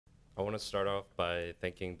I want to start off by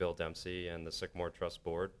thanking Bill Dempsey and the Sycamore Trust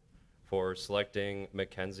Board for selecting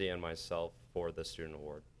Mackenzie and myself for the Student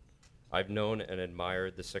Award. I've known and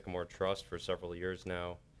admired the Sycamore Trust for several years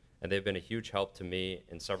now, and they've been a huge help to me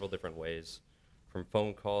in several different ways, from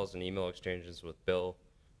phone calls and email exchanges with Bill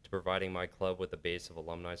to providing my club with a base of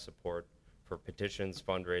alumni support for petitions,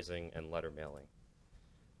 fundraising, and letter mailing.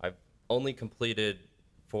 I've only completed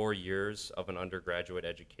 4 years of an undergraduate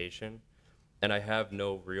education, and I have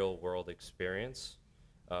no real world experience,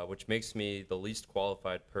 which makes me the least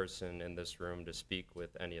qualified person in this room to speak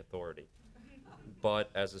with any authority.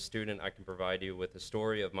 But as a student, I can provide you with a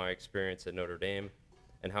story of my experience at Notre Dame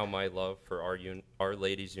and how my love for Our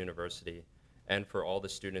Lady's University and for all the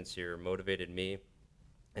students here motivated me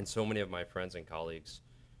and so many of my friends and colleagues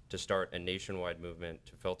to start a nationwide movement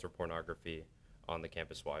to filter pornography on the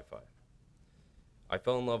campus Wi-Fi. I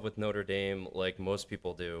fell in love with Notre Dame like most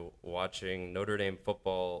people do, watching Notre Dame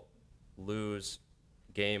football lose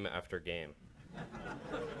game after game.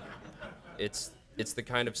 It's the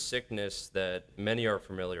kind of sickness that many are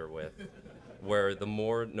familiar with, where the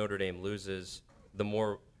more Notre Dame loses, the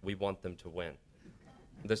more we want them to win.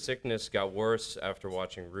 The sickness got worse after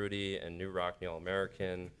watching Rudy and New Rockne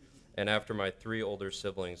All-American, and after my 3 older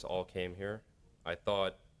siblings all came here, I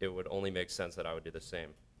thought it would only make sense that I would do the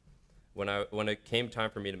same. When it came time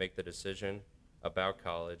for me to make the decision about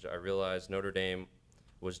college, I realized Notre Dame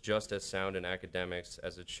was just as sound in academics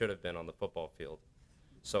as it should have been on the football field.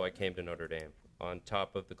 So I came to Notre Dame. On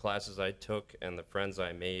top of the classes I took and the friends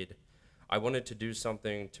I made, I wanted to do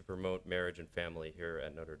something to promote marriage and family here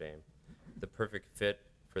at Notre Dame. The perfect fit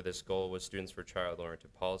for this goal was Students for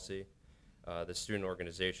Child-Oriented Policy. The student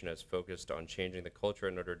organization has focused on changing the culture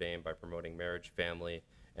at Notre Dame by promoting marriage, family,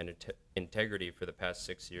 and integrity for the past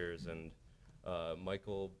 6 years, and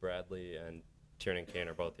Michael, Bradley, and Tiernan Kane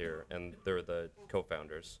are both here, and they're the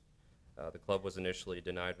co-founders. The club was initially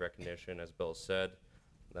denied recognition, as Bill said,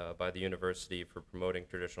 by the university for promoting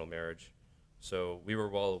traditional marriage, so we were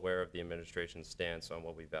well aware of the administration's stance on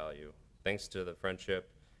what we value. Thanks to the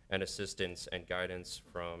friendship and assistance and guidance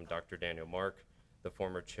from Dr. Daniel Mark, the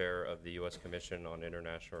former chair of the U.S. Commission on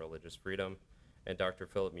International Religious Freedom, and Dr.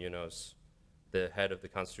 Philip Munoz, the head of the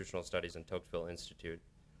Constitutional Studies and Tocqueville Institute,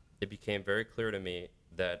 it became very clear to me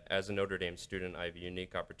that as a Notre Dame student, I have a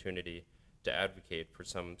unique opportunity to advocate for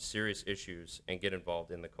some serious issues and get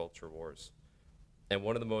involved in the culture wars. And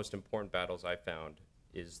one of the most important battles I found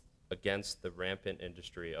is against the rampant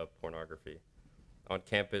industry of pornography. On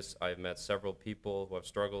campus, I've met several people who have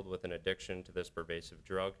struggled with an addiction to this pervasive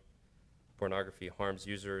drug. Pornography harms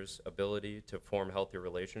users' ability to form healthy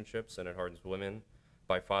relationships, and it hardens women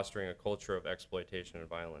by fostering a culture of exploitation and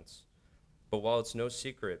violence. But while it's no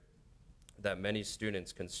secret that many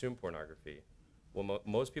students consume pornography, what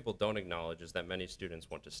most people don't acknowledge is that many students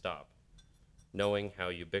want to stop. Knowing how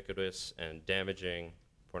ubiquitous and damaging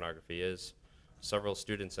pornography is, several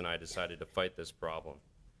students and I decided to fight this problem.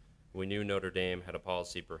 We knew Notre Dame had a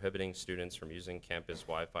policy prohibiting students from using campus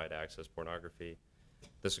Wi-Fi to access pornography.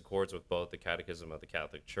 This accords with both the Catechism of the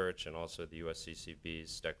Catholic Church and also the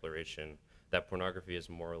USCCB's declaration that pornography is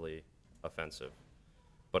morally offensive.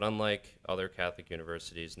 But unlike other Catholic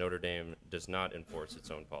universities, Notre Dame does not enforce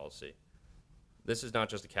its own policy. This is not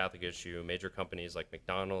just a Catholic issue. Major companies like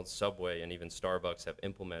McDonald's, Subway, and even Starbucks have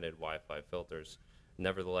implemented Wi-Fi filters.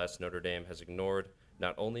 Nevertheless, Notre Dame has ignored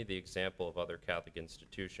not only the example of other Catholic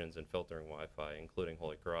institutions in filtering Wi-Fi, including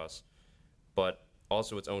Holy Cross, but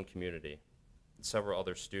also its own community. Several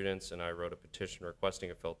other students and I wrote a petition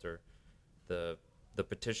requesting a filter. The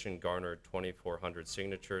petition garnered 2,400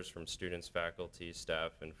 signatures from students, faculty,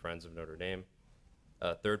 staff, and friends of Notre Dame.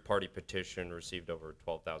 A third-party petition received over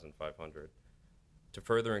 12,500. To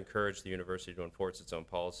further encourage the university to enforce its own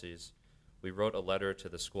policies, we wrote a letter to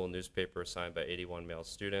the school newspaper signed by 81 male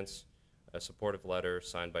students. A supportive letter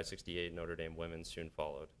signed by 68 Notre Dame women soon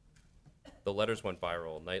followed. The letters went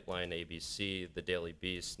viral. Nightline, ABC, The Daily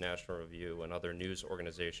Beast, National Review, and other news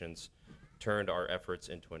organizations turned our efforts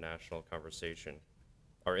into a national conversation.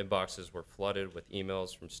 Our inboxes were flooded with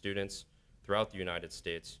emails from students throughout the United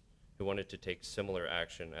States who wanted to take similar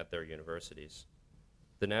action at their universities.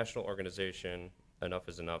 The national organization, Enough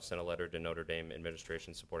is Enough, sent a letter to Notre Dame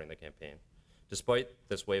administration supporting the campaign. Despite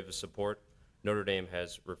this wave of support, Notre Dame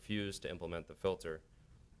has refused to implement the filter.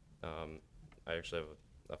 I actually have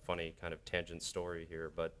a funny kind of tangent story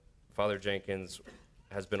here, but Father Jenkins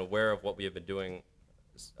has been aware of what we have been doing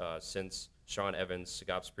since Sean Evans,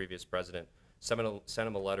 SIGOP's previous president, sent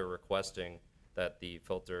him a letter requesting that the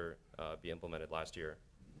filter be implemented last year.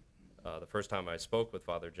 The first time I spoke with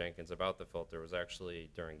Father Jenkins about the filter was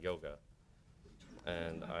actually during yoga.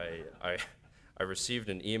 And I received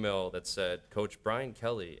an email that said, Coach Brian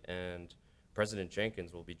Kelly and President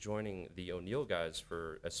Jenkins will be joining the O'Neill guys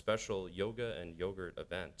for a special yoga and yogurt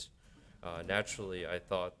event. Naturally, I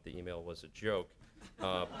thought the email was a joke,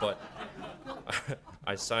 but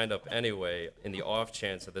I signed up anyway in the off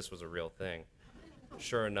chance that this was a real thing.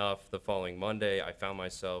 Sure enough, the following Monday, I found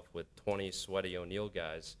myself with 20 sweaty O'Neill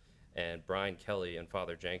guys and Brian Kelly and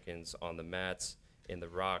Father Jenkins on the mats in the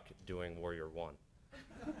Rock doing Warrior One.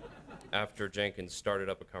 After Jenkins started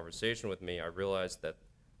up a conversation with me, I realized that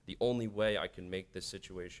the only way I could make this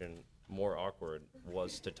situation more awkward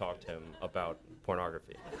was to talk to him about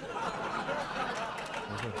pornography.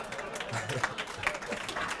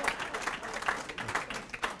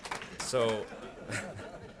 So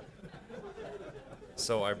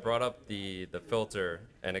I brought up the filter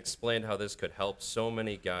and explained how this could help so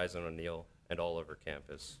many guys on O'Neill and all over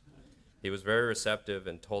campus. He was very receptive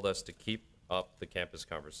and told us to keep up the campus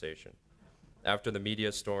conversation. After the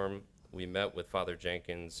media storm, we met with Father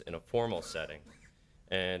Jenkins in a formal setting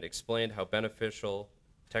and explained how beneficial,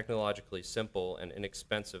 technologically simple, and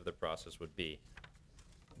inexpensive the process would be.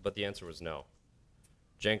 But the answer was no.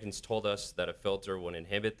 Jenkins told us that a filter would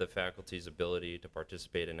inhibit the faculty's ability to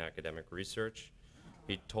participate in academic research.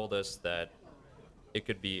 He told us that it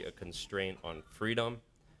could be a constraint on freedom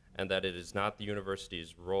and that it is not the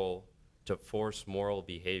university's role to force moral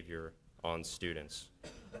behavior on students.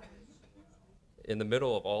 In the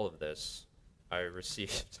middle of all of this, I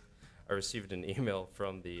received an email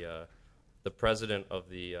from the president of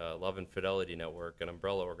the Love and Fidelity Network, an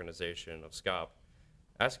umbrella organization of SCOP,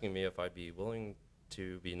 asking me if I'd be willing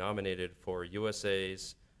to be nominated for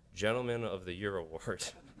USA's Gentleman of the Year Award.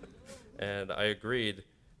 And I agreed,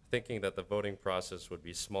 thinking that the voting process would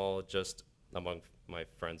be small just among my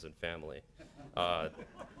friends and family.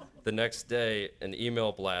 The next day, an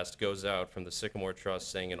email blast goes out from the Sycamore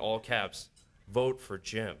Trust saying in all caps, "Vote for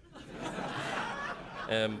Jim."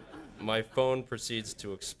 And my phone proceeds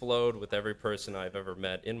to explode with every person I've ever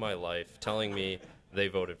met in my life telling me they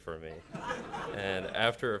voted for me. And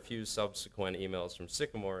after a few subsequent emails from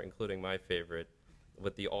Sycamore, including my favorite,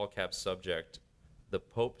 with the all caps subject, "The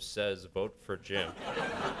Pope says vote for Jim,"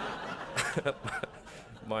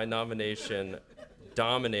 my nomination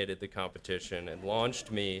dominated the competition and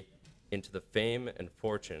launched me into the fame and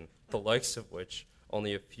fortune, the likes of which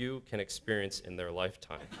only a few can experience in their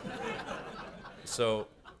lifetime. So,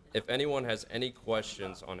 if anyone has any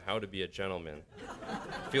questions on how to be a gentleman,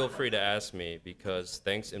 feel free to ask me, because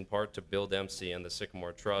thanks in part to Bill Dempsey and the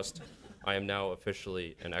Sycamore Trust, I am now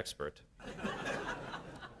officially an expert.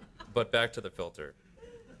 But back to the filter.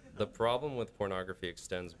 The problem with pornography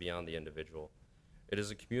extends beyond the individual. It is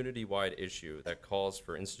a community-wide issue that calls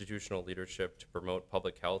for institutional leadership to promote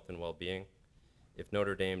public health and well-being. If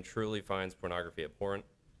Notre Dame truly finds pornography abhorrent,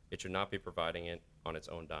 it should not be providing it on its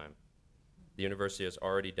own dime. The university has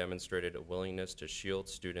already demonstrated a willingness to shield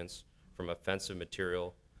students from offensive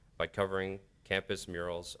material by covering campus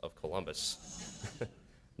murals of Columbus.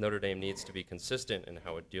 Notre Dame needs to be consistent in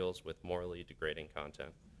how it deals with morally degrading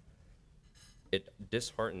content. It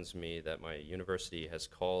disheartens me that my university has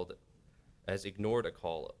ignored a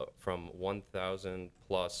call from 1,000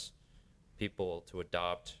 plus people to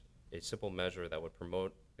adopt a simple measure that would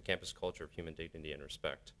promote a campus culture of human dignity and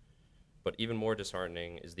respect. But even more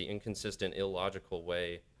disheartening is the inconsistent, illogical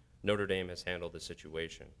way Notre Dame has handled the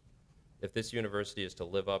situation. If this university is to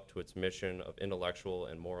live up to its mission of intellectual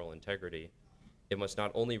and moral integrity, it must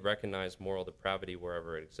not only recognize moral depravity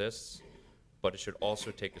wherever it exists, but it should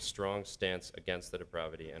also take a strong stance against the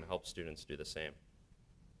depravity and help students do the same.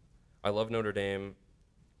 I love Notre Dame,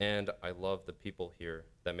 and I love the people here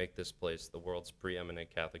that make this place the world's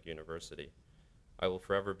preeminent Catholic university. I will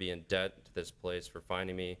forever be in debt to this place for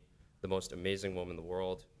finding me the most amazing woman in the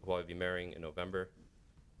world, who I'll be marrying in November.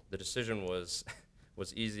 The decision was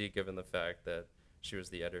easy, given the fact that she was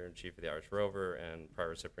the editor-in-chief of the Irish Rover and prior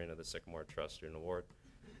recipient of the Sycamore Trust Student Award.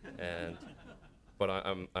 But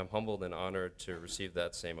I'm humbled and honored to receive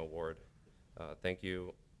that same award. Thank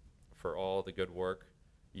you for all the good work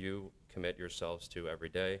you commit yourselves to every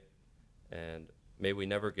day, and may we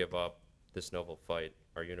never give up this noble fight.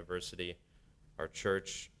 Our university, our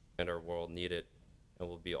church, and our world need it, and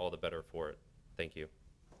will be all the better for it. Thank you.